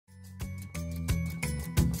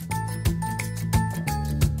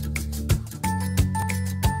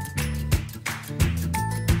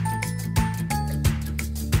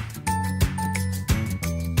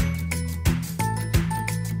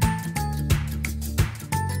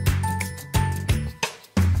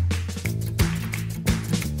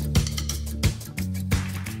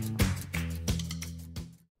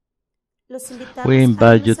We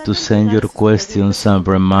invite you to send your questions and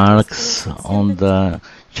remarks on the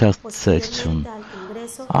chat section.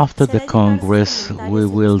 After the Congress, we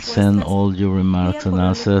will send all your remarks and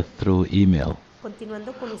answers through email.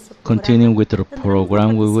 Continuing with our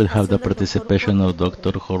program, we will have the participation of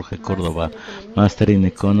Dr. Jorge Cordova, Master in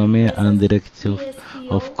Economy and Director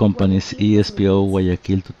of Companies ESPO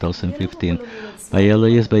Guayaquil 2015.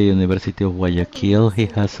 Biologist by University of Guayaquil, he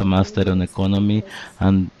has a Master in Economy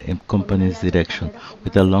and in Companies Direction,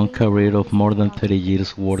 with a long career of more than 30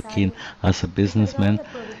 years working as a businessman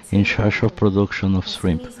in charge of production of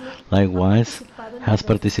shrimp. Likewise, has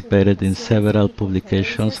participated in several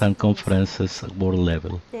publications and conferences at world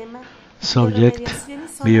level. Subject: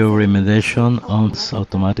 Bioremediation on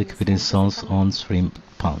automatic feeding zones on shrimp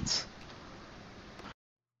ponds.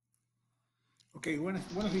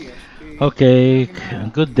 Okay,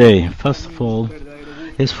 good day. First of all,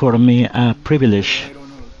 it's for me a privilege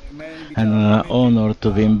and an honor to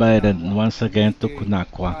be invited once again to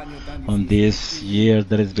CONACUA on this year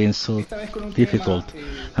that has been so difficult,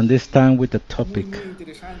 and this time with a topic,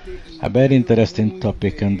 a very interesting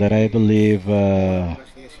topic, and that I believe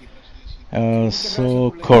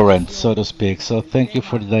so current, so to speak. So thank you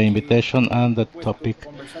for the invitation, and the topic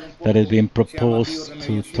that is being proposed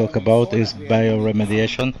to talk about is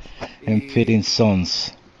bioremediation and feeding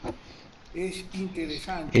zones.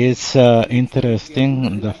 It's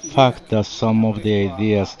interesting the fact that some of the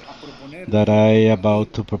ideas that I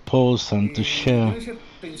about to propose and to share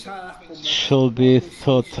should be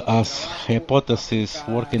thought as hypotheses,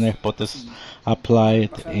 working hypotheses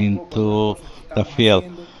applied into the field.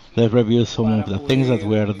 Let's review some of the things that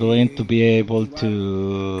we are doing to be able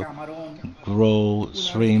to grow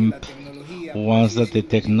shrimp once that the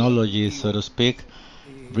technology, so to speak,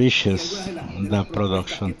 reaches the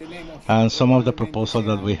production. And some of the proposals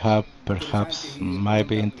that we have perhaps might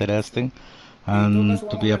be interesting and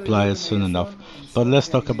to be applied soon enough. But let's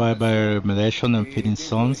talk about bioremediation and feeding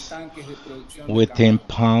zones within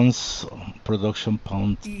pounds, production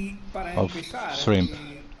pounds of shrimp.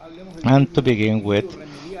 And to begin with,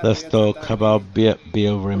 let's talk about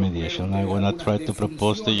bioremediation. I want to try to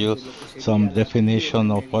propose to you some definition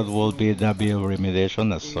of what will be the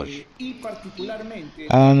bioremediation as such.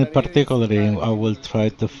 And particularly, I will try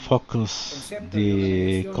to focus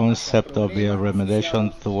the concept of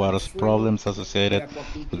bioremediation towards problems associated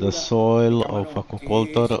with the soil of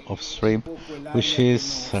aquaculture of shrimp, which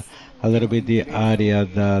is a little bit the area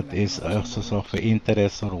that is also of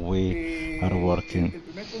interest or we are working.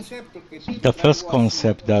 The first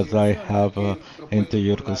concept that I have into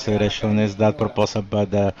your consideration is that proposed by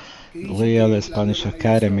the Real Spanish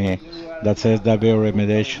Academy that says that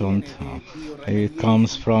bioremediation, it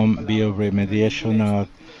comes from bioremediation,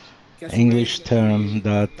 English term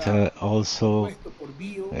that also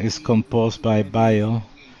is composed by bio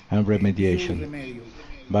and remediation.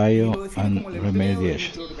 Bio and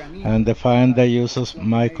remediation, and define the use of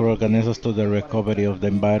microorganisms to the recovery of the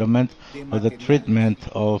environment or the treatment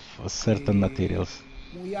of certain materials.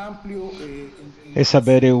 It's a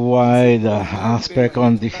very wide aspect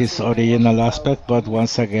on his original aspect, but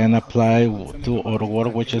once again apply to our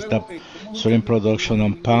work, which is the shrimp production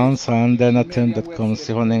on pounds, and then a term that comes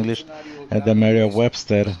from English, the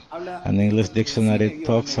Merriam-Webster, an English dictionary,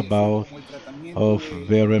 talks about of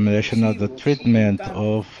bioremediation of the treatment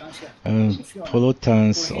of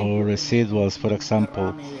pollutants or residuals, for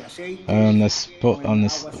example, on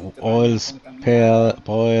oil spill,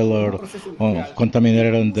 oil or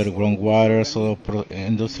contaminated underground water, so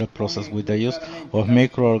industrial process with the use of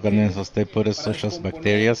microorganisms, they put it such as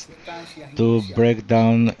bacteria, to break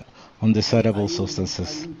down undesirable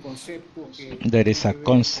substances. There is a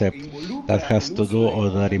concept that has to do or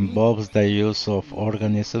that involves the use of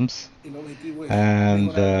organisms and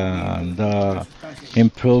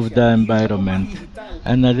improve the environment,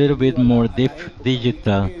 and a little bit more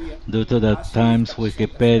digital due to the Times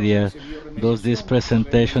Wikipedia does this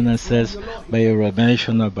presentation and says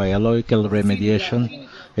bioremediation or biological remediation.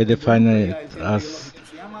 It defines it as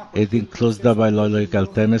it includes the biological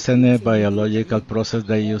terms and a biological process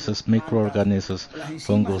that uses microorganisms,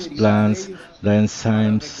 fungus, plants, the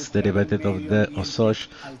enzymes derivative of such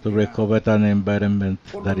to recover an environment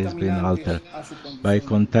that is being altered by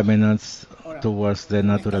contaminants towards the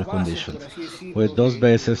natural conditions. With those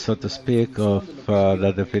bases, so to speak, of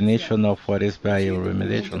the definition of what is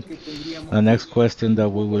bioremediation, the next question that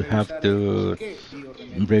we will have to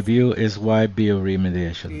review is why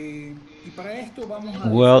bioremediation.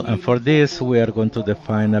 Well, and for this, we are going to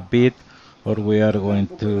define a bit, or we are going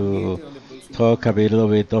to talk a little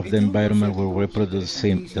bit of the environment where we produce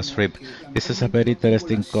the shrimp. This is a very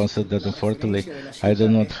interesting concept that unfortunately I do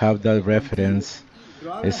not have that reference.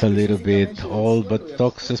 It's a little bit old, but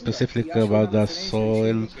talks specifically about the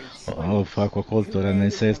soil of aquaculture, and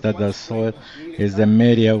it says that the soil is the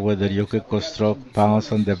media where you can construct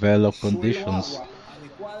ponds and develop conditions.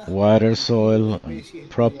 Water soil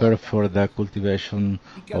proper for the cultivation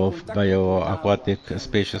of bioaquatic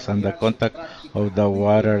species, and the contact of the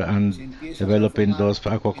water and developing those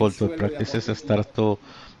aquaculture practices start to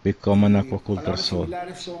become an aquaculture soil.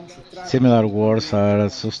 Similar words are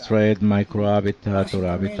substrate, microhabitat, or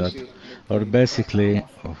habitat, or basically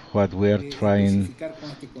what we are trying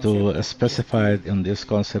to specify in this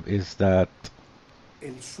concept is that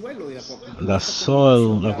the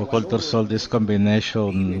soil, the aquaculture soil, this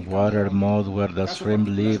combination water mode where the shrimp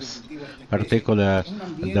lives, particularly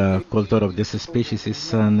the culture of this species,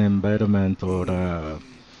 is an environment or a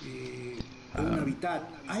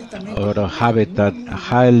habitat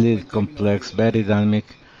highly complex, very dynamic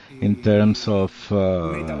in terms of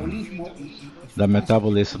the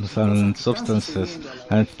metabolisms and substances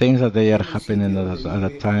and things that they are happening at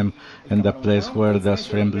a time in the place where the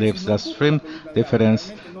shrimp lives. The shrimp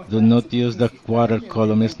difference do not use the water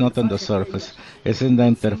column, it's not on the surface, it's in the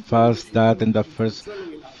interface that in the first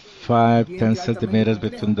 5-10 centimeters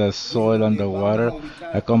between the soil and the water,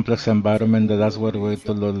 a complex environment that's where we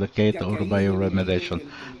to locate our bioremediation,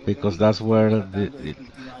 because that's where it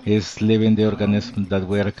is living the organism that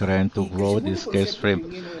we are trying to grow, this case shrimp.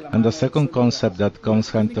 And the second concept that comes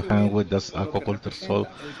hand to hand with this aquaculture soil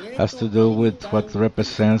has to do with what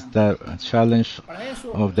represents the challenge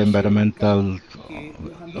of the environmental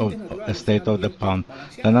state of the pond.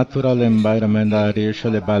 The natural environment are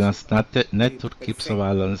usually balanced. Nature keeps a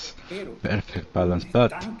balance, perfect balance,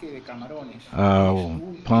 but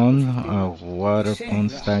pond, water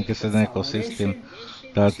pond tank is an ecosystem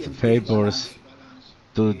that favors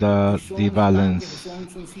to the balance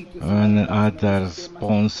and other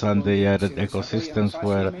ponds and the other ecosystems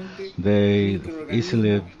where they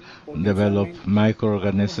easily develop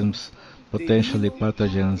microorganisms, potentially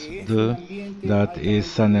pathogens, do that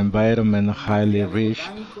is an environment highly rich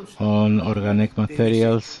on organic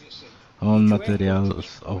materials, on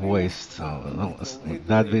materials of waste.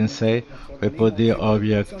 That being said, we put the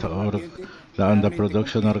object or the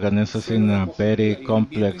production organisms in a very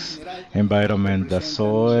complex environment. The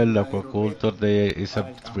soil, aquaculture, is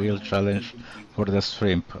a real challenge for the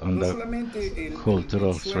shrimp and the culture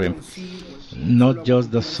of shrimp. Not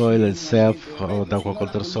just the soil itself or the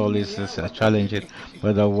aquaculture soil is a challenge,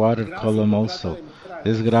 but the water column also.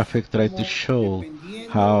 This graphic tries to show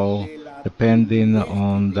how, depending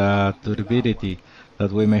on the turbidity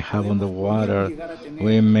that we may have on the water,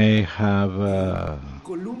 we may have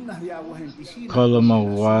column of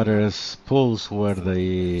waters pools where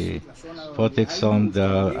the photics on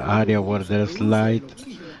the area where there's light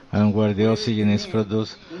and where the oxygen is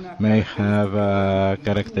produced may have a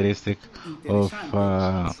characteristic of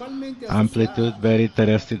amplitude very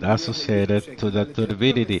interested associated to the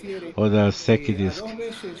turbidity of the Secchi disk.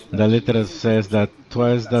 The literature says that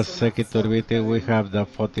twice the Secchi turbidity we have the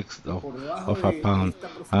photics of a pound,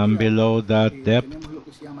 and below that depth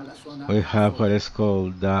we have what is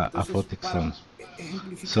called the aphotic zone.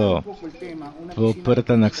 So, to put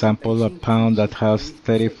an example, a pound that has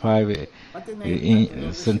 35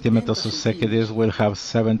 centimeters of Secchi will have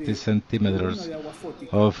 70 centimeters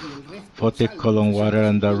of photic column water,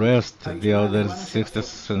 and the rest, the other 60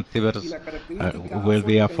 centimeters, will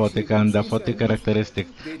be aphotic. And the aphotic characteristic,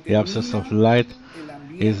 the absence of light,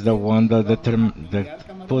 is the one that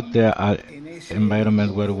put the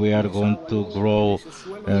environment where we are going to grow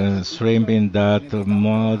shrimp in that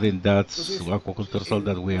mud, in that aquaculture soil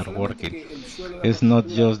that we are working. It's not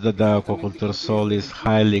just that the aquaculture soil is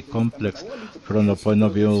highly complex from the point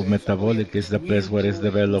of view metabolic, it's the place where it's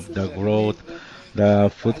developed the growth,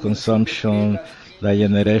 the food consumption, the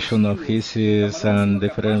generation of feces and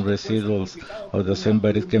different residuals of the same,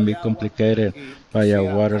 but it can be complicated by a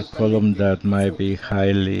water column that might be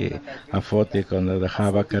highly aphotic and that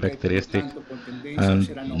have a characteristic and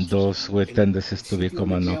those with tendencies to become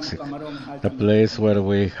anoxic. The place where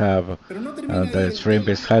we have the shrimp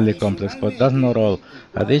is highly complex, but that's not all.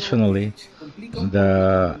 Additionally,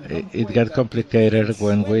 it got complicated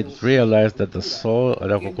when we realized that the soil,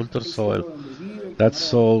 the aquaculture soil, that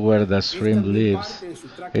soil where the shrimp lives,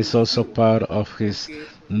 is also part of his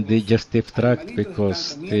digestive tract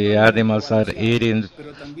because the animals are eating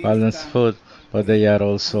balanced food, but they are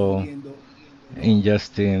also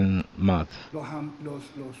ingesting mud.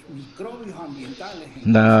 Microbios ambientales en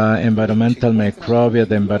The que se environmental encuentran en el microbia,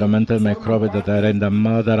 the medio environmental forman microbia that are parte in the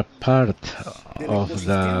mother part del of ecosistema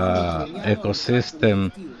the microbiano del tracto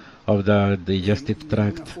ecosystem digestivo of the digestive y de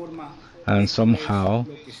alguna tract, forma and esto es somehow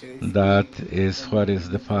lo que se that define is what como is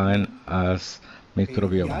defined microbioma. as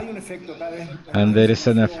Y microbiome. hay un efecto, cada vez hay And más there is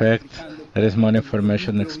an información effect, explicando there is cómo more el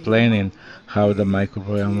information microbioma explaining how the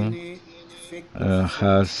microbiome tiene efectos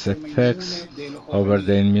sobre el has sistema effects inmune de los over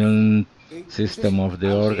the organismos. immune system Entonces, of the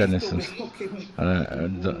ante esto organisms. veo que es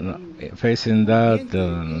Facing un that,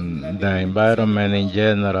 ambiente, la the alimentación en environment in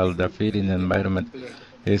general general, the es feeding un tema environment, complejo.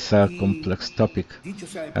 is a Y complex topic. dicho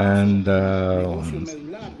sea de paso, And el negocio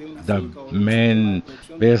medular de una the finca o de un sistema de main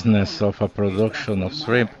producción de business camarón of a es production of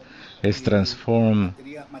shrimp transformar is transform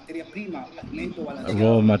materia prima, alimento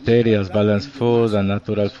raw balanceado materials, natural balanced en food, and biomasa.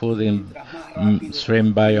 natural food Y in mientras más rápido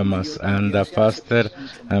shrimp y biomass, mayor and cantidad the se hace, pues faster mucho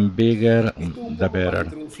mejor. and bigger, Esto es un the poco para better.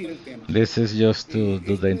 introducir el tema. This is just to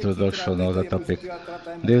do the introduction of Esta the topic. diapositiva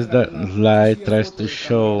trata de This mostrar una slide sencilla tries foto to de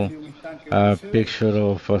camarones show de un estanque de a procedero, picture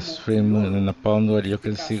of a como el stream in lodo, a pond where en you este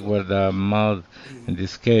can see caso, where the mud, in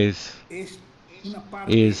this case, es una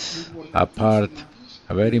parte is a part, importantísima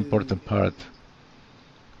a very del, important part,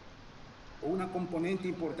 o una componente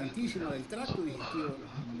importantísima del tracto digestivo de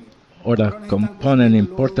los animalitos. Los or a camarones están component, consumiendo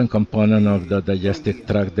important lodo component of the todo el digestive día.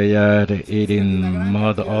 tract. They are Significa que eating una gran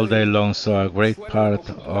mud cantidad all day de long, so a great suelo de part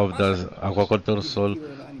acuacultura of pasa the por el tracto aquaculture soil digestivo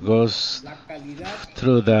de los animales. goes La calidad,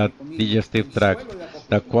 through that entre comillas, digestive del tract. suelo de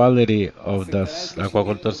The acuacultura quality of the afectará el crecimiento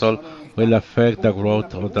aquaculture del soil camarón en will estanque. Me affect the pongo como una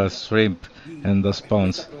growth of the pregunta shrimp y and the la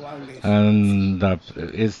respuesta spawns. probable es sí. And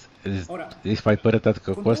is Ahora, if I put it that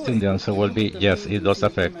con todo question, the esto, answer will tenemos que be también yes, it does introducir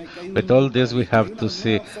el affect. tema de que hay un With all nuevo this, we paradigma, hay have una to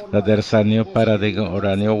see nueva forma that de there's a hacer las new cosas y paradigm una or nueva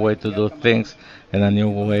a new forma way de to criar do camarón things and a new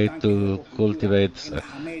en los way estanques de to acuacultura cultivate en las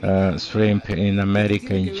Américas en shrimp general. in Y esto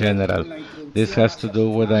America tiene in que ver general. con la This introducción has to hace do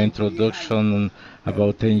with the más de 10 años introduction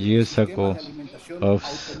about 10 de years sistemas ago de alimentación of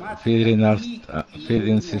automática feeding us, y en los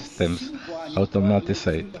feeding últimos systems, 5 años, probablemente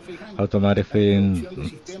automaticized, 5 a 6 años, automatic la feeding, introducción de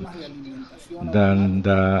sistemas de alimentación then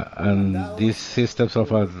automática and these comandados systems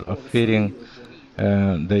of por feeding,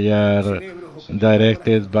 fluido, they are cerebros o computadoras que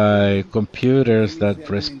directed están by viendo computers términos that de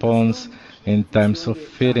responds alimentación in en terms función of de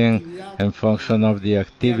la feeding actividad in function of the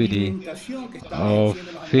de activity alimentación que están of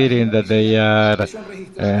ejerciendo los animales en feeding la that they pecera, que are son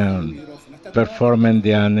registradas en un um, hidrófono. Esta nueva performing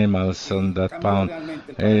the tecnología animals on that cambió pound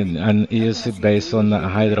realmente el paradigma. and Tanto es is así que based hoy on en a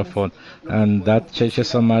día tenemos hydrophone, lo que and that podemos changes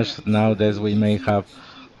so considerar como much tiendas nowadays. We may have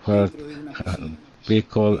intensivas what dentro de una uh, piscina. we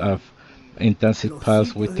call a Eh, intensive los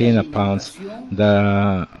pulse sitios de within a pound. alimentación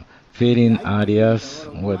The donde feeding hay un areas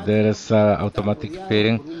alimentador where there automático is están automatic rodeados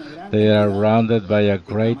feeding, por una gran they are cantidad surrounded by a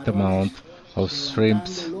de great amount camarones of levantando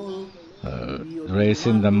shrimps, lodo,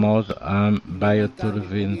 raising the bioturbando, mud and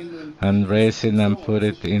levantando y bioturbine, poniendo and en raising suspensión and o put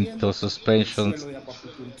it into suspendiendo el suspensions. suelo de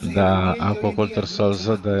acuacultura. Entonces el The ambiente hoy en día aquaculture es mucho source,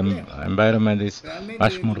 más the complejo. environment is Realmente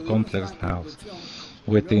much more dentro de un complex estanque de now. producción, el nuevo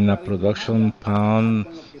Within a paradigma production manda a trabajar pound,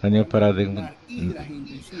 con lo que the new podemos paradigm denominar islas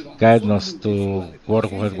intensivas o guide zonas us intensivas to de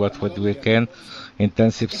work with conciencia de what camarón y we de can, reproducción.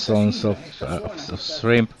 intensive Estas zones islas, estas zonas, of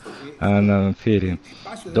shrimp and estos feeding.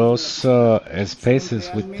 espacios dentro de la Those piscina son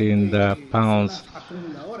spaces within the realmente pounds zonas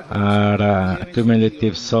acumuladoras de are residuos y deben ser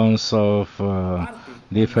cumulative bioremediadas. zones of Aparte,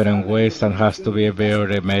 cuando se different habla de ways and has to bioremediación, en be mi caso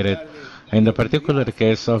me toca bioremediated. hablar de In the particular bioremediar, o sea,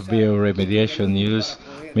 case of utilizar bioremediation, microorganismos use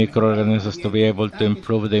para poder mejorar los microorganisms to be ambientes en able to estanques,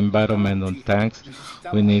 improve the necesitamos environment on oxígeno, tanks.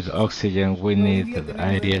 We necesitamos need aeración. oxygen, we Hoy en need día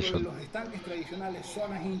tenemos dentro de aeration. los estanques tradicionales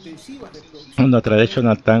zonas intensivas de On producción, the donde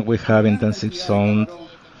traditional tank, we una have gran intensive cantidad de zones camarón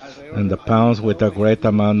alrededor and de the los pounds with a alimentadores great y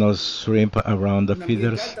amount of shrimp around the un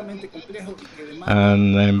ambiente feeders. altamente complejo y que demanda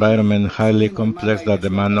An environment highly oxígeno, demanda complex that aireación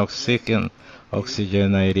demand para poder oxygen, eh,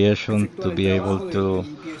 oxygen aeration efectuar to el be able trabajo de to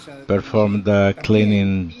limpieza del perform ambiente. the También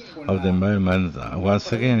cleaning con, of the environment. con el nuevo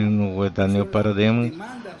Once paradigma again, with the new surgieron las paradigm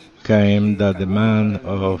demandas came de the carbono para demand el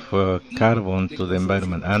of ambiente y carbon de to the conservación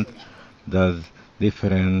environment and bacteriana. the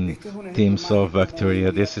different Este es un ejemplo teams más de of cómo hoy en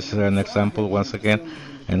bacteria. día This is tenemos an zonas de example once again, alimentación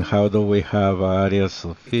desde el and nivel how do we industrial. have areas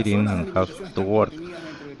of Estas feeding zonas de and how alimentación to están work. contenidas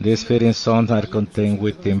dentro de These feeding piscinas, zones are realmente son contained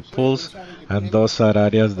centros de within refuego. pools, Ustedes saben que and tenemos those are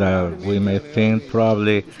areas that we probablemente may alrededor think de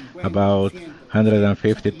probably 150, about 200, 300, quizás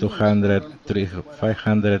 150 to 500 100, camarones por metro cuadrado,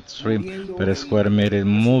 500 shrimp moviendo per square meter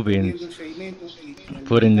moving, cubriendo el sedimento y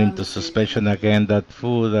putting into alimentándose suspension again that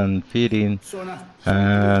food and feeding, zonas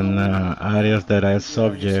sometidas and areas a that are cantidades de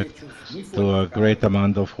subject desechos muy to fuertes a cada great día.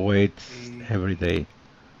 amount of weight Eh, every day.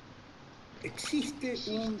 Existe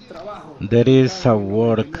un trabajo There is publicado en a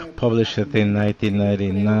work 1999 por published in Aquimele que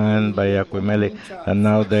yo creo que hoy 1999 en by día cobra Aquimele mucha that fuerza,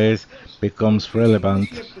 nowadays becomes porque si bien es relevant,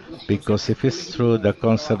 cierto que los because conceptos if que él it's true esgrimió en the este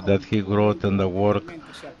concept trabajo that en he su wrote momento in the work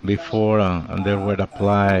anteriormente se aplicaban before and they were a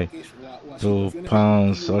applied estanques o a to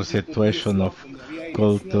ponds or situation of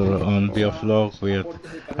culture on biofloc with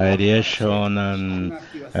aeration and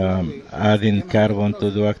adding carbon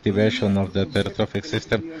to do activation of the heterotrophic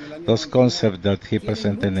system. Those concepts that he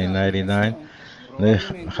presented in 99, there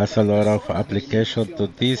has a lot of application to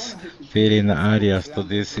these feeding areas, to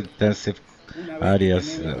these intensive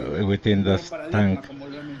areas within the tank.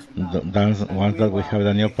 That's once that we have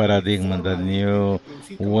the new paradigm, the new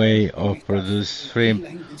way of produce shrimp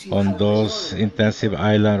on those intensive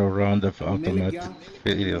islands around the automatic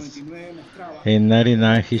feeders. In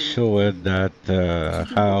 99, he showed that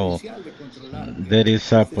how there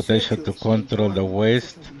is a potential to control the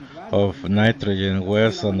waste of nitrogen,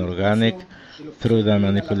 waste and organic through the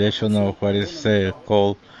manipulation of what is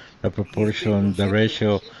called the proportion, the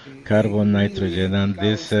ratio carbon-nitrogen, and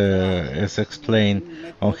this is explained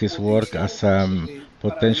on his work as a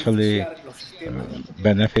potentially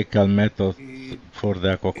beneficial method for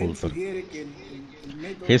the aquaculture.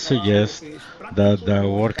 He suggests that the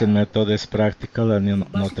working method is practical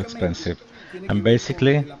and not expensive, and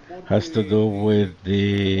basically has to do with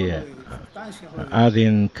the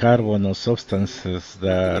adding carbon or substances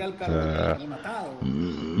that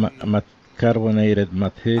carbonated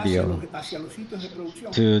material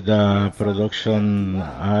to the production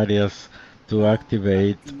areas to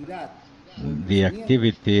activate the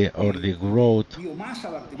activity or the growth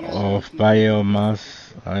of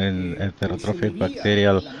biomass and heterotrophic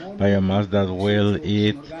bacterial biomass that will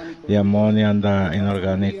eat the ammonia and the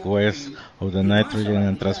inorganic waste of the nitrogen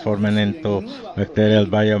and transform it into bacterial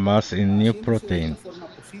biomass in new protein.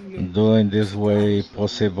 Doing this way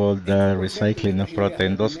possible the recycling of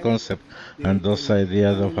protein. Those concepts and those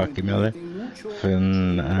ideas of Akimele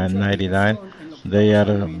from 99, they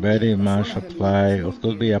are very much applied, or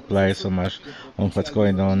could be applied so much on what's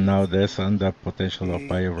going on nowadays and the potential of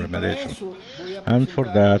bioremediation. And for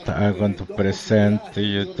that, I'm going to present to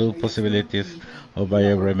you two possibilities of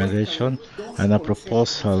bioremediation and a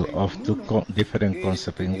proposal of two different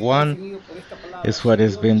concepts. In one is what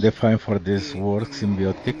is being defined for this work,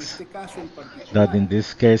 symbiotics, that in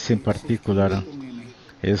this case in particular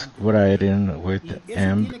is writing with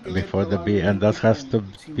M before the B, and that has to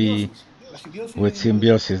be with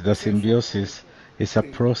symbiosis. The symbiosis is a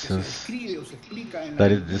process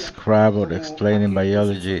that is described or explained in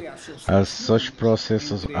biology as such process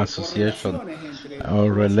of association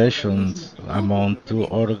or relations among two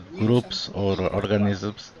or groups or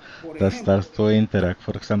organisms that start to interact.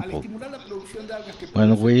 For example,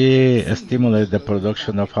 when we stimulate the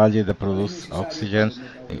production of algae that produce oxygen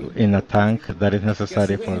in a tank that is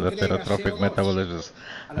necessary for the heterotrophic metabolism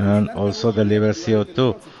and also deliver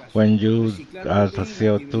CO2, when you add the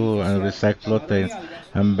CO2 and recycle proteins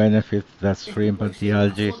and benefit the shrimp and the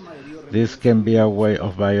algae, this can be a way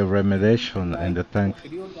of bioremediation in the tank.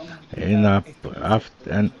 In a,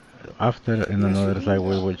 and after in another slide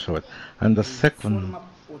we will show it. And the second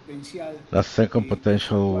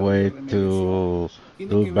potential way to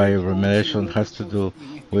do bioremediation has to do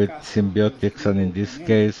with symbiotics, and in this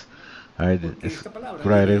case, I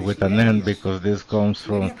write it with an N because this comes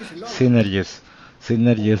from synergies.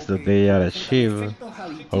 Synergies that they are achieved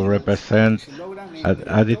or represent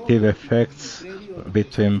additive effects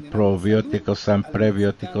between probiotics and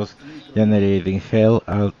prebiotics generating health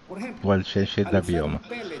while changing the biome.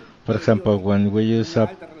 For example, when we use a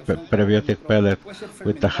prebiotic pellet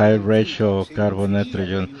with a high ratio of carbon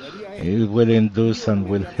nitrogen, it will induce and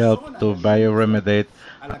will help to bioremediate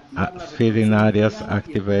feeding areas,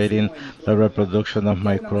 activating the reproduction of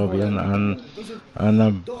microbiome and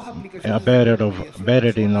a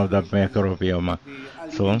bettering of the microbiome.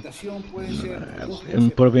 So,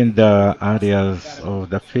 improving the areas of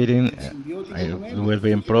the feeding will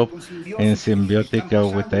be improved in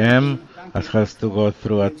symbiotic with M, that has to go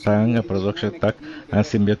through a tank, a production tank, and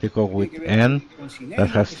symbiotic with N, that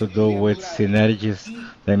has to do with synergies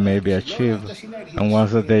that may be achieved. And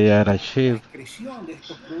once that they are achieved,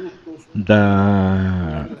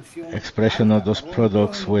 the expression of those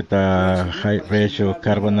products with a high ratio of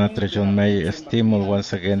carbon nitrogen may stimulate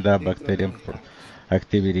once again the bacterial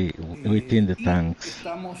activity within the tanks.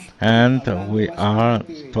 And we are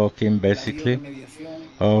talking basically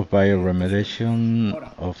of bioremediation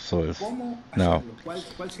of soils. Now,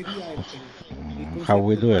 how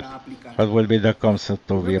we do it? What will be the concept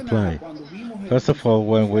to be applied? First of all,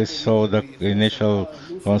 when we saw the initial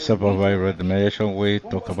concept of bioremediation, we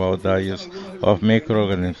talk about the use of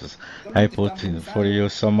microorganisms. I put in for you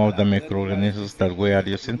some of the microorganisms that we are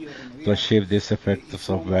using to achieve these effects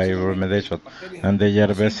of bioremediation. And they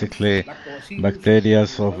are basically bacteria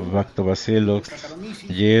of Lactobacillus,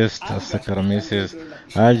 yeast, Saccharomyces,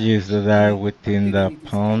 algae that are within the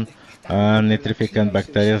pond, nitrificant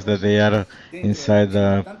bacteria that they are inside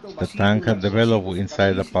the tank and develop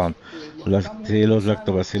inside the pump. Lactobacillus,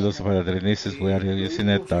 Lactobacillus paratrinicis, we are using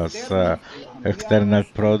it as external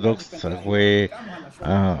products.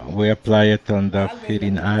 We apply it on the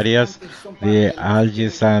feeding areas. The algae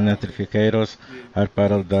and nitrificators are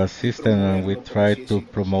part of the system, and we try to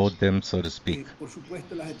promote them, so to speak.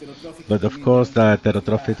 But of course, the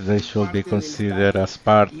heterotrophics they should be considered as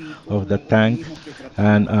part of the tank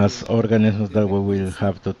and as organisms that we will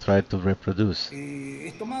have to try to reproduce.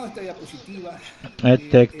 I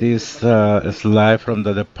take this slide from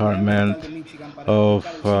the Department of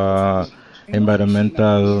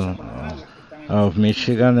Environmental of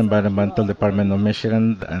Michigan, Environmental Department of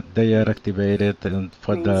Michigan. They are activated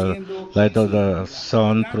for the light of the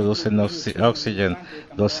sun, producing oxygen.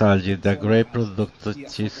 Those algae, the great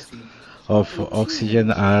producers of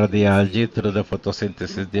oxygen are the algae through the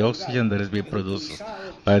photosynthesis. The oxygen that is being produced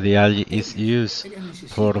by the algae is used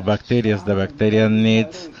for bacteria. The bacteria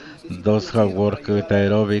needs those who work with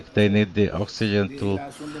aerobic, they need the oxygen to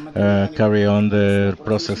carry on the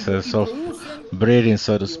processes of breathing,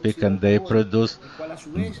 so to speak, and they produce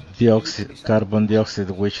carbon dioxide,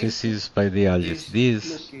 which is used by the algae.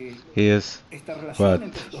 This is what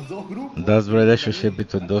that's the relationship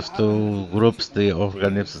between those two groups, the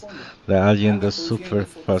organisms, the algae in the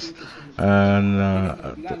surface, and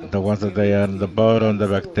the ones that they are on the bottom, the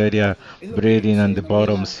bacteria breathing on the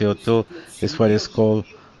bottom, CO2, is what is called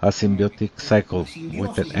a symbiotic cycle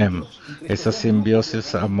with an M. It's a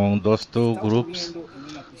symbiosis among those two groups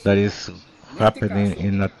that is happening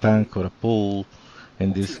in a tank or a pool,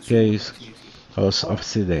 in this case, of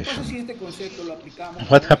oxidation.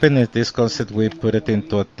 What happened is this concept we put it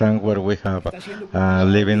into a tank where we have a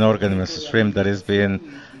living organism stream that is being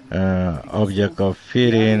object of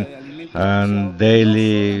feeding and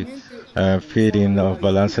daily feeding of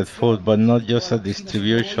balanced food, but not just a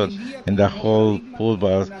distribution in the whole pool,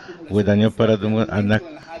 but with a new paradigm and a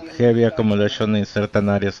heavy accumulation in certain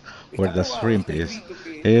areas where the shrimp is.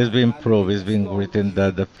 It has been proved, it's been written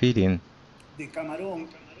that the feeding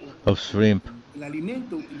of shrimp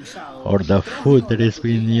or the food that is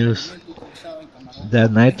being used, the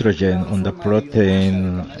nitrogen on the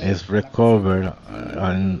protein is recovered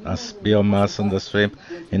as biomass on the shrimp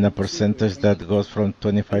in a percentage that goes from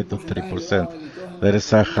 25 to 30%. There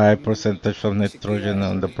is a high percentage of nitrogen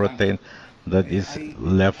on the protein that is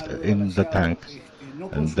left in the tank.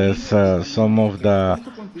 And there's some of the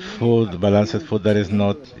food, balanced food that is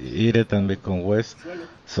not eaten and become waste,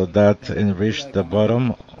 so that enrich the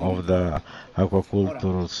bottom of the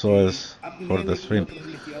aquaculture soils for the shrimp.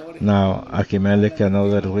 Now, Akimelik and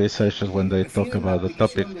other researchers, when they talk about the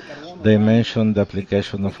topic, they mention the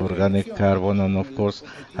application of organic carbon and, of course,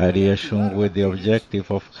 aeration with the objective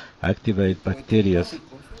of activate bacteria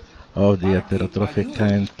of the heterotrophic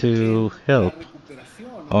kind to help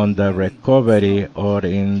on the recovery or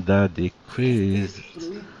in the decrease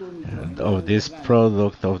of this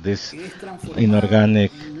product of this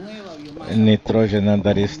inorganic nitrogen and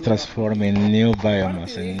that is transforming new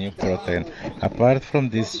biomass and new protein. Apart from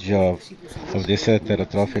this job of this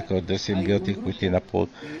heterotrophic or the symbiotic within a pool,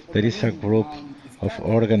 there is a group of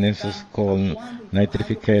organisms called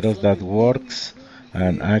nitrificators that works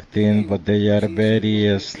and acting, but they are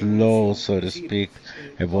very slow, so to speak,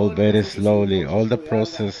 evolve very slowly. All the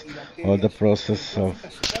process of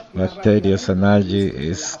bacteria and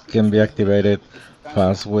algae can be activated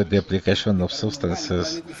fast with the application of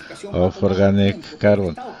substances of organic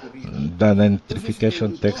carbon. The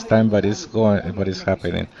nitrification takes time, but it's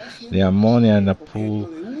happening. The ammonia in the pool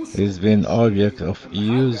is being object of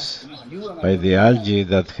use by the algae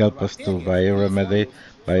that help us to bioremediate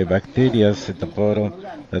by bacteria at the bottom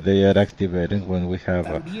that they are activating when we have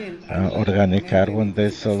organic carbon.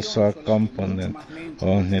 There's also a component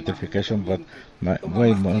of nitrification, but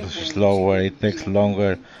way more slower. It takes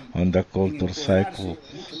longer on the culture cycle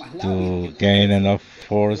to gain enough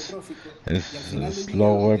force. It's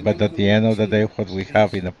slower, but at the end of the day, what we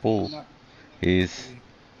have in a pool is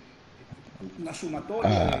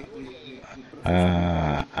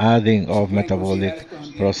uh, adding of metabolic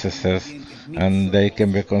processes, and they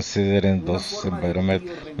can be considered in those environment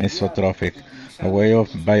mesotrophic. A way of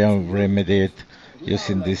bioremediate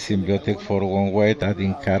using this symbiotic for one way,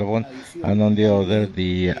 adding carbon, and on the other,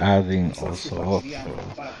 the adding also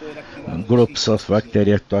of groups of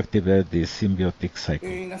bacteria to activate the symbiotic cycle.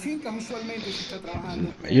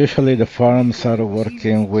 Usually the farms are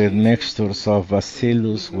working with mixtures of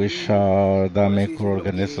bacillus, which are the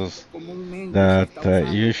microorganisms that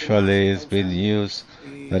usually is being used,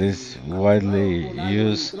 that is widely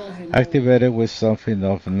used, activated with something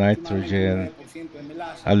of nitrogen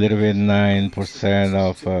a little bit 9%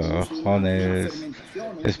 of produce honey una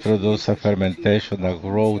fermentación, is donde produced a se fermentation, a toman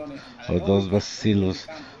growth condiciones of those anaeróbicas en el bacillus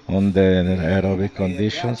campo. on the En la aerobic caída de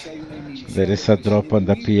conditions. pH hay una There inhibición de is lo a que se drop on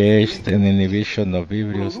the denomina, y pH and estos inhibition of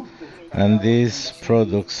Vibrios, productos and cargados en these bacillus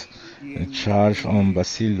products y charge on en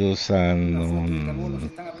bacillus una fuente de carbono se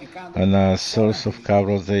están aplicando and a a zonas source of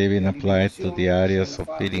carbon they de been applied to the alimentación con areas la of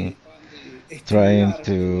faz feeding, de trying estimular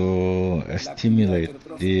to la actividad stimulate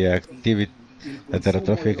the heterotrófica activity, y el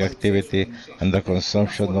consumo de heterotrophic los excesos activity and the es una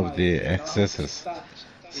consumption forma of the de trabajo que se excesses. está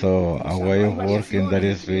So a way utilizando. Hay of working that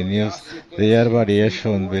variaciones is entre lo being que used. hace, puede There are hacer una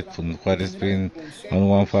finca u variation otra, between pero what en is general el being on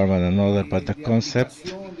one concepto farm and another, but the de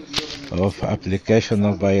concept aplicación de of bioremediación application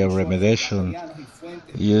of usando recursos bioremediation bacterianos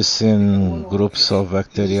y fuentes de using carbono groups es of muy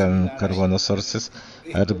bacteria and similar a carbon esto. sources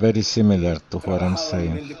are Esto very similar to what I'm trabajado a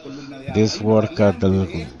saying. nivel de columna de agua. This Hay una work at variante the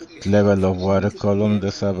de esto que se level of usa con water mucho column, poder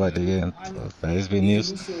there's a en los variant últimos años, that has been y es el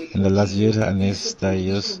used uso de in the last year, coloridos and y it's esos the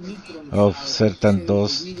coloridos use of micronizados que certain proceden de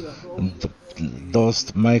dose vidrio rojo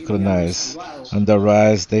dust que viene ya micronized resalvado. on the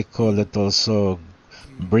rice. They call eh, it also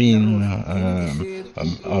de brin arroz. Tiene que ser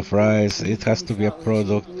un of producto rice. It has to be a micronizado, es decir,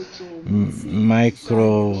 un product producto muy fino,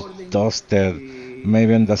 quizás del micro orden dusted,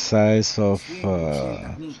 maybe in the size de of 100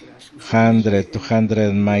 a 200 micras. 100 Usualmente to 100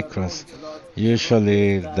 el vidrio de arroz, micros. el arroz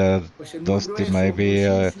Usually the puede ser muy dusty might grueso, muy be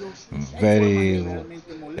sucio. Hay formas de very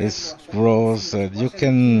realmente molerlo, it's hacerlo muy gross. fino. Se puede You hacer en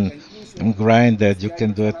can finca incluso. grind it. You Si hay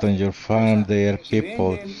can do it personas on your farm. empresas There are que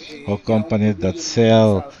people venden or ya un companies that vidrio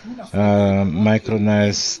sell micronizado. Es una fuente de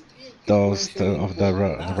carbono micronized que puede dust ser of the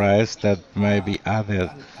incorporada rice that might be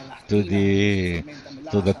added a las to tinas donde se the fermenta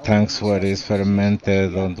to the melaza o tanks donde se where hace it's el crecimiento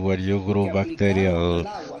fermented bacteriano, and where you y grow que aplicado al bacterial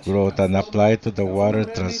agua growth and apply to se the transforman water,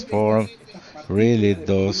 realmente transform estas really partículas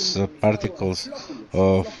del vidrio those micronizado particles en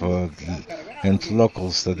of flóculos que están cargados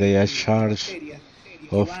floccules that they are de charged bacterias y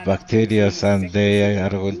que of van a producir bacteria un and efecto they sobre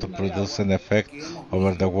are la going to columna de produce agua an effect que hemos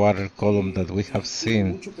over the visto water column that we have que tiene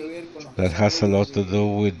seen mucho que ver con los that has a desarrollos lot to do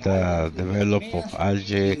with de the algas, de develop of diatomeas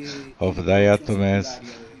algae, of y de producción diatomeas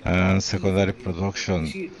secundaria de and algas secondary prolíferas. Es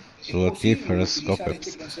production, decir, es posible Lutiferous utilizar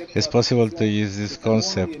este scopeps. concepto It's de possible to aplicación use this de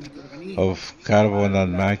carbono y de concept microorganismos of carbon para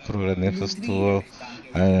and lograr microorganisms nutrir to este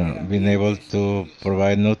medio being able ambiente to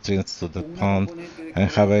provide nutrients to the con una pond componente de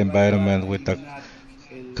and have carbono an que va a ayudar environment a with a eliminar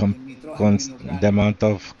com- el nitrógeno the inorgánico amount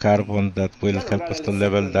of carbon that y will a help lograr us el to efecto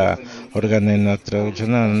level de the bioremediación. organic Es algo que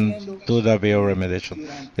nitrogen se está and haciendo do the bioremediation.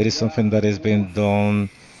 There durante is something ya that is being done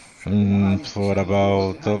unos años, for quizás unos 2 o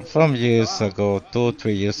 3 about años con from este years trabajo ago, two, y,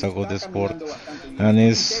 three years y ago, está this work, caminando bastante bien. and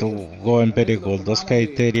Estos it's criterios going very realmente los good. Those tomamos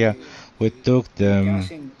criteria we took de lo que them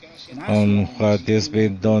hacen en on Asia, what is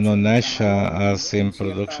being en done on producción de Asia camarón as in en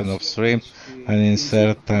production of ciertas shrimp and in y en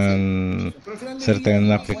ciertos conceptos de certain aplicación. Pero al final del día es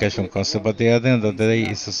certain una fuente application de concept. But carbono at the end of the day,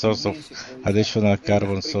 adicional it's a que source of también se puede usar. additional En las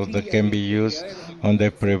carbon source that precrías can be de used criaderos hemos on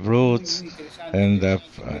the visto ejemplos muy, pre-broods muy interesantes and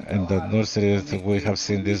de in the trabajar nurseries. con We have este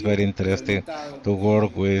seen this very vidrio interesting fermentado to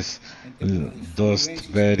work with en términos de those supervivencia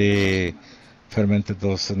y salud de los very animales. fermented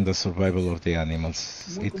dose in the survival Es of the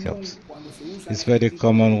animals. muy It helps. común cuando se usan It's este very tipo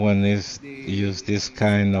common when it's used this de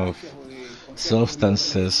kind of sustancias o de conceptos de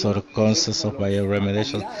substances or bioremediación, ver concepts cómo of la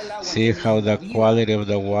bioremediation, calidad del agua en see how términos de the vida quality of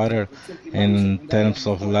the de la water producción primaria y in secundaria terms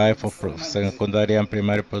of mejora life of de forma secondary and drástica.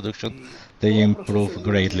 primary production, they Todo proceso improve de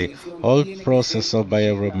greatly. bioremediación All tiene que ser process of contemplado,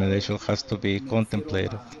 bioremediation has to be y me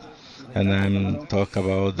refiero contemplated. a los And estanques de I'm camarón, talk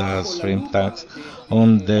about the bajo la shrimp lupa tanks de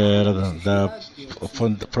on la the necesidad de oxígeno.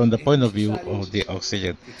 from the Es point of view necesario of the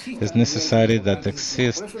oxygen. que It's existan niveles necessary that importantes de oxígeno.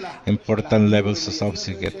 Por exist eso important la levels of bioremediación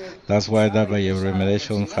debe oxygen. ser That's why the usada y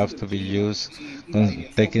pensada bioremediation have considerando el to be clima used y la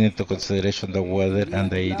irrigación, taking por into supuesto. consideration the weather En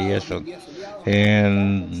and días the nublados y en irrigation. días soleados hay que aumentar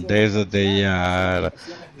con And sodio days that they potasio las are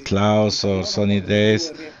concentraciones de clouds or carbono sunny con el objetivo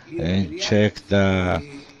days, de and bioremediar. check the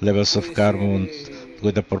levels of Puede ser, carbon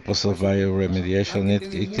with the purpose of hay bioremediation. que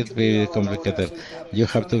tener It could mucho be cuidado a la hora de complicated. hacer estas You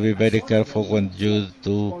have to aplicaciones be en very zonas de careful alta when you altitud,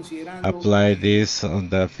 do considerando apply this on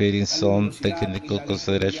the feeding la zone, taking luminosidad y into la disponibilidad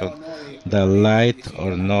consideration o no de the paletas que light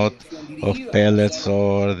or sigan la not radiación of dirigida a las pellets zonas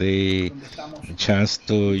or the donde estamos chance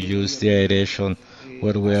to haciendo use the bioremediación. aeration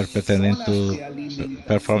where we Las are pretending zonas to de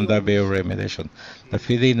perform the alimentación, bioremediation. The eh,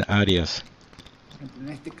 feeding areas, por ejemplo, en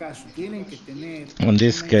este caso, tienen que tener in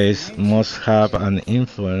this una case, must influencia. have an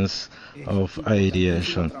influence Es of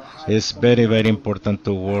importantísimo aeration. trabajar It's very, very combinando important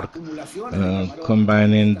to las work acumulaciones de camarón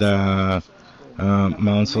en combining esta zona the con una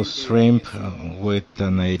amounts of componente de shrimp aireación. with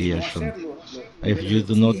an De no aeration. hacerlo, los If niveles de you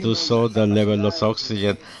do not do oxígeno y so, las the level of capacidades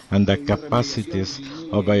oxygen and the bioremediación capacities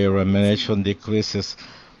of disminuyen bioremediation considerablemente. decreases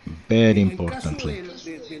very En el caso importantly.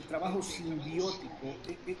 del trabajo simbiótico,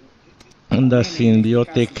 And con the N en este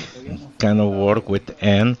symbiotic caso, que habíamos kind of tratado work with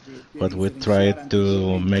N, de what we tried diferenciar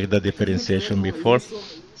to anteriormente, make the tiene que ver differentiation con el before,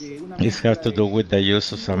 uso This has to do with the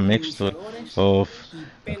use of some mixture of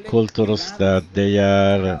cultures that they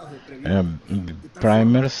are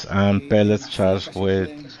primers and pellets charged with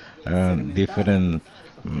different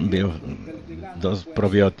bio, those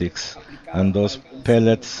probiotics, and those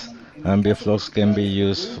pellets and bioflux can be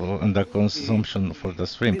used for in the consumption for the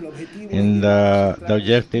shrimp. And the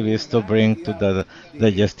objective is to bring to the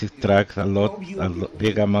digestive tract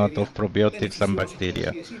big amount of probiotics and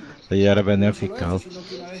bacteria. They are beneficial.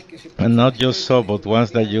 And not just so, but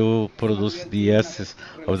once that you produce the excess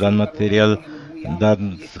of that material that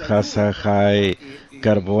has a high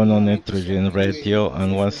carbon or nitrogen ratio,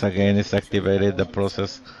 and once again it's activated the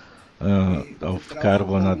process of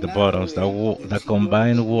carbon at the bottoms, the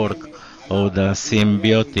combined work of the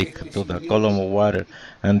symbiotic to the column of water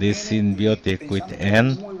and this symbiotic with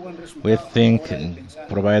N, we think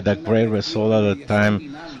provide a great result at a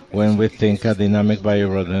time when we think a dynamic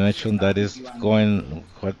bioregeneration that is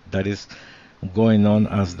going on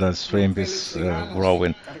as the shrimp is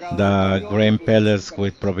growing. The grain pellets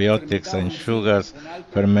with probiotics and sugars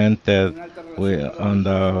fermented on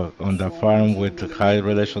the farm with high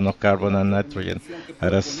relation of carbon and nitrogen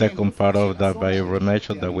are a second part of the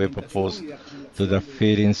bioremediation that we propose to the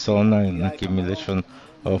feeding zone and accumulation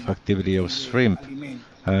of activity of shrimp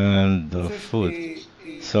and food.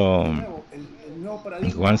 So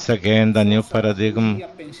once again, the new paradigm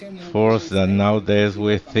force that nowadays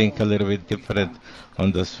we think a little bit different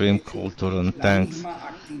on the shrimp culture and tanks.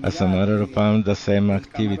 As a matter of fact, the same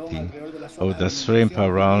activity of the shrimp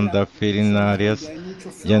around the feeding areas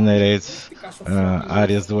generates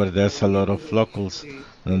areas where there's a lot of locals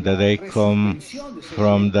and that they come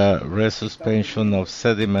from the resuspension of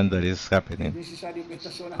sediment that is happening.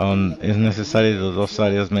 It's necessary that those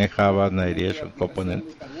areas may have an aeration component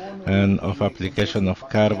and of application of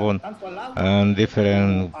carbon and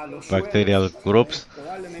different bacterial groups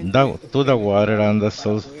to the water and the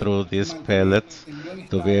soil through these pellets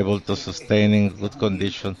to be able to sustain in good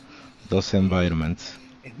condition those environments.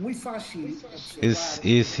 It's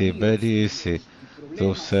easy, very easy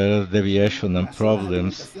to observe deviation and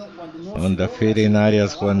problems on the feeding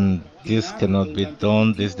areas when this cannot be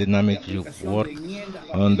done, this dynamic work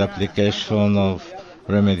on the application of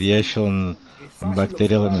remediation,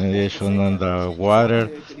 bacterial remediation on the water.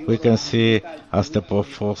 We can see as the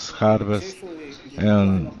post harvest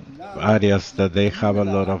and areas that they have a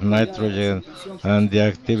lot of nitrogen and the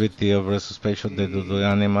activity of resuspension they do to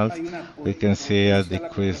animals, we can see a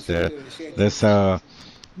decrease there. There's a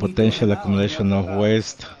potential accumulation of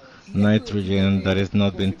waste nitrogen that is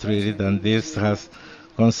not being treated, and this has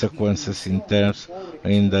consequences in terms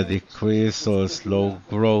in the decrease or slow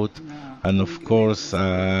growth, and of course,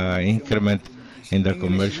 increment in the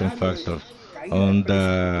conversion factor. On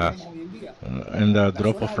the and the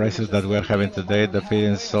drop of prices that we are having today, the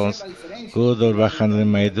feeding zones, good or bad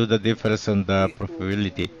handling may do the difference in the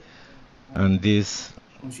profitability. And this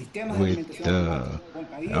with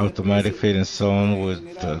automatic feeding zone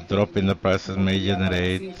with drop in the prices may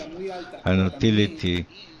generate an utility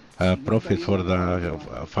profit for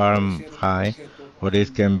the farm high, or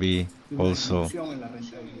it can be also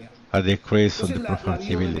a decrease on the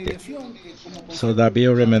profitability. So the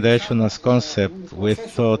bioremediation as concept we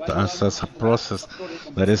thought as a process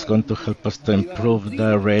that is going to help us to improve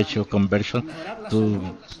the ratio conversion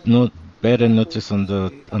to better nutrition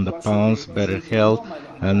on the pounds, better health,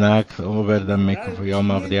 and act over the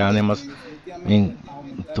microbiome of the animals in,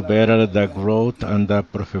 to better the growth and the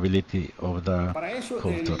profitability of the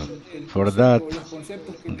culture. For that,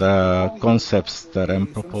 the concepts that I'm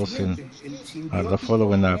proposing are the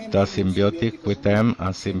following are the symbiotic with M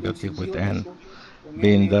and symbiotic with N.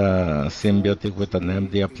 Being the symbiotic with an M,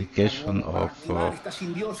 the application of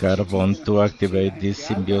carbon to activate this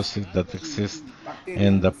symbiosis that exists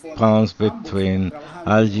in the ponds between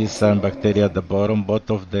algae and bacteria at the bottom, both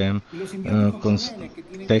of them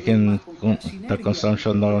taking the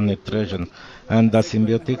consumption of nitrogen, and the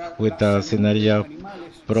symbiotic with the synergy of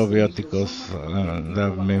probioticos,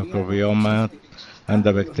 the microbiome and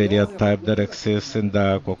the bacteria type that exists in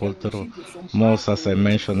the aquaculture. Most, as I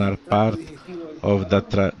mentioned, are part of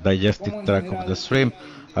the digestive tract of the shrimp,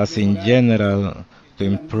 as in general, to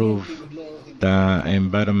improve the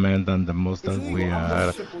environment and the most that we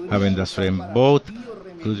are having the shrimp. Both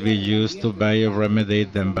could be used to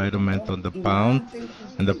bioremediate the environment on the pound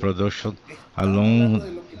and the production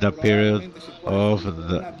along the period of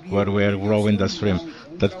where we are growing the shrimp.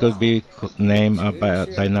 That could be named a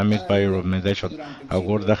dynamic bioremediation, a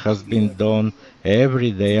work that has been done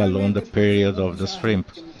every day along the period of the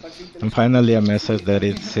shrimp. And finally, a message that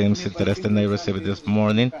it seems interesting I received this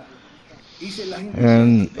morning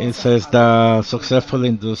And it says the successful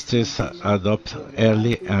industries adopt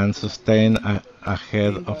early and sustain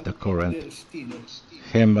ahead of the current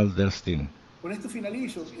Destiny.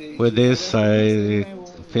 With this, I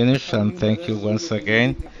finish and thank you once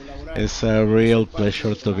again. It's a real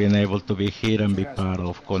pleasure to being able to be here and be part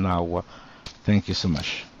of CONAGUA. Thank you so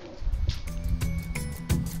much.